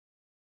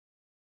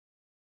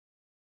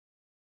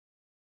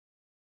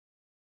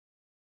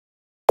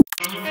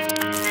Too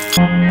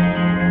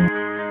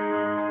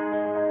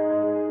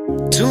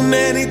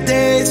many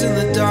days in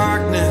the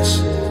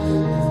darkness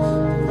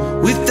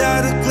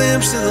without a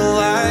glimpse of the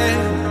light.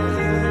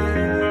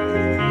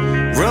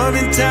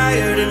 Running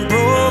tired and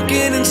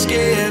broken and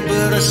scared,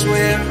 but I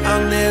swear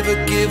I'll never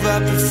give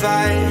up the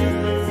fight.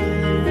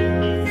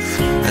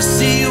 I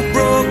see you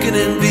broken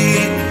and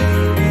beat,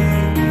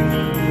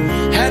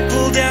 hat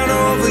pulled down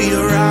over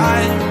your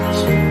eyes.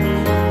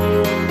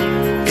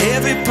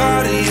 Every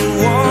part of you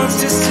wants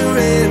to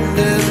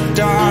surrender, but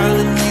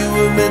darling, you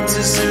were meant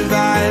to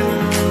survive.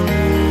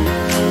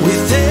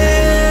 With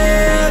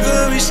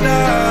every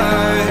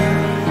star,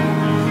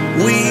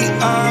 we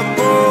are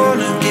born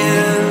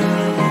again.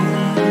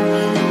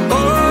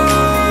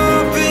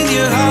 Open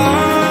your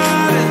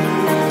heart,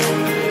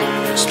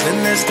 spend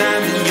less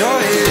time in your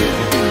head.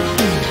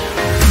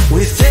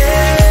 With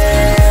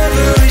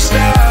every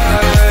star,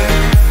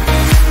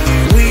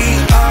 we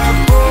are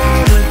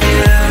born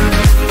again.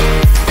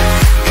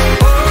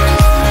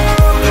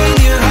 Open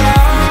your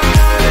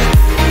heart,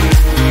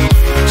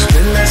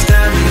 spend less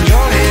time in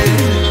your head.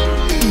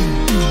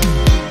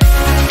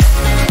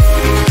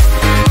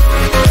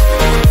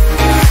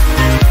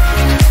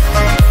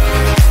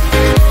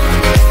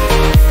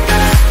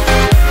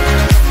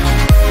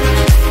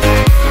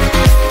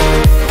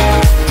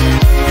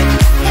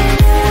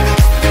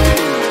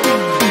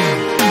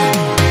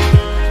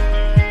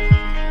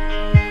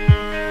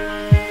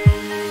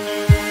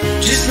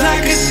 Just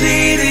like a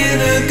seed in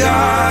a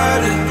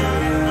garden,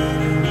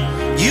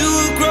 you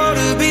will grow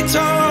to be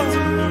tall,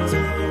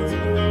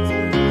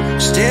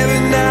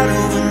 staring out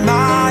over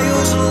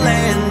miles of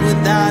land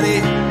without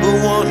it, but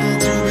wanting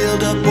to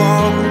build up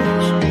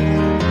walls.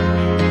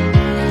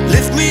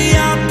 Lift me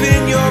up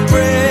in your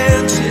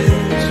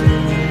branches,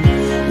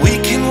 we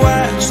can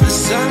watch the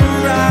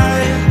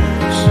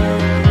sunrise.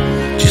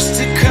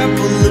 Just a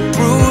couple of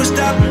bruised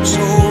up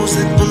souls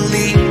that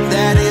believe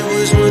that it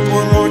was worth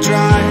one more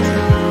try.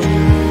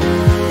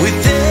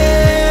 With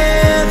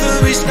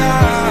every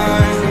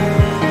star,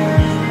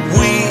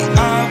 we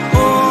are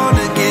born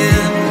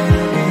again.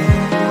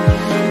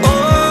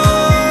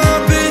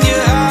 Open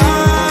your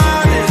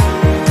heart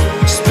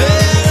and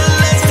spend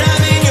less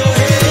time in your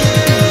head.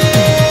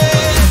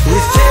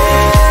 With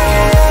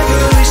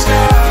every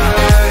star,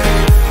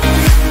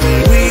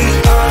 we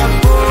are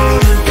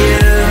born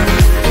again.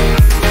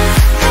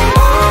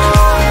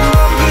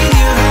 Open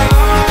your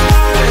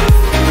heart,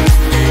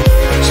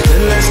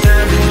 spend less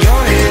time in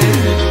your head.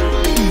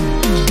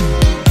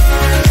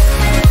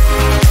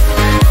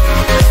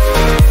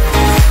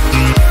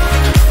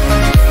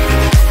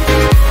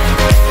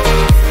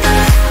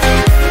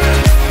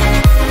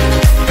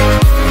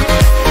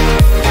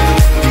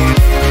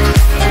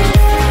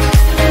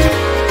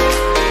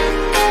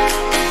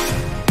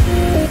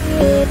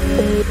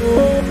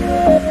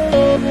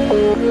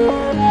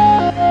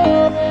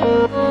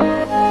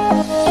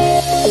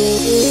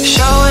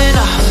 Showing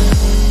off,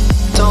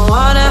 don't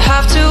wanna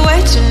have to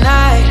wait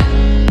tonight.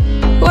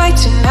 Wait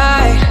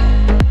tonight,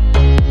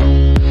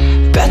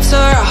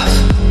 better off,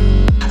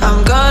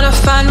 I'm gonna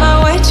find my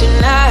way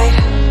tonight.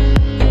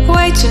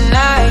 Wait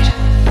tonight,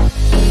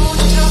 won't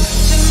you talk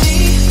to me?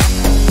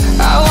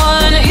 I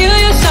wanna heal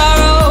your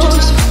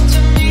sorrows.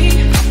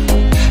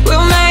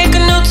 We'll make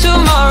a new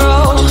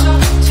tomorrow.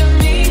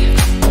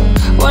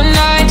 One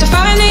night to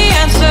find the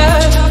answer.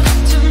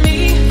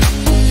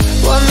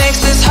 What makes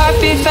this heart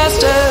beat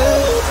faster?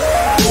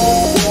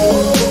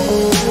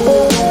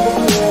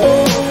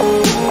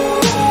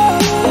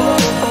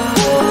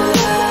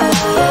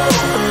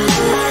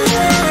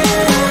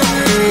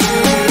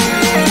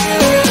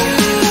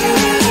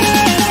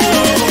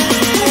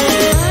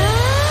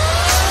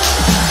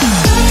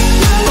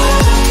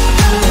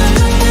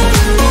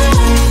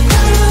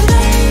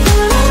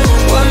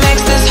 What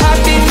makes this heart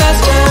beat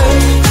faster?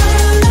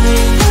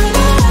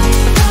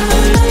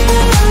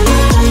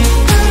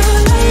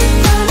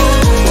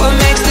 What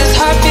makes this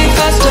heart beat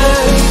faster?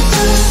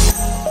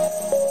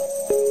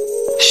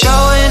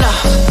 Showing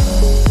off,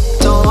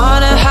 don't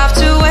wanna have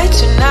to wait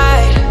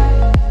tonight.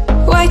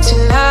 Wait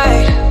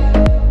tonight,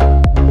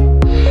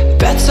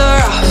 better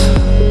off,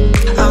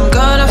 I'm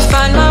gonna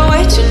find my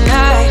way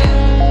tonight.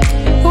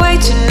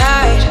 Wait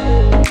tonight.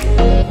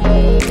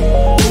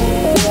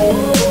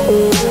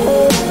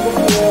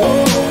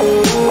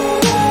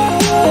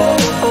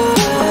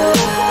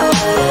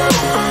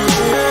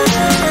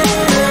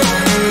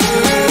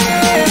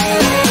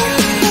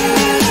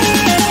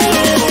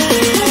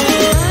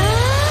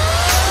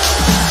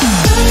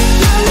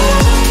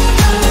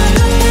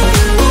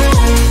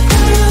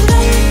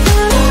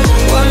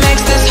 What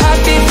makes this heart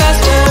beat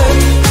faster?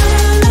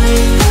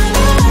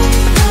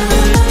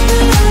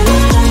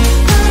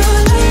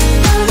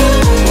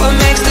 What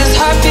makes this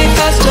heart beat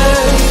faster?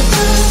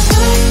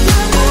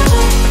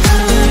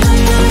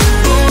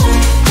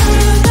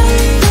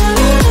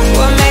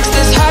 What makes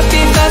this heart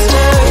beat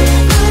faster?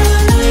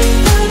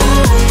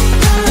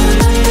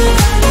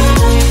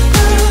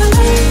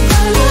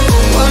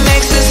 What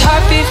makes this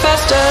heart beat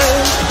faster?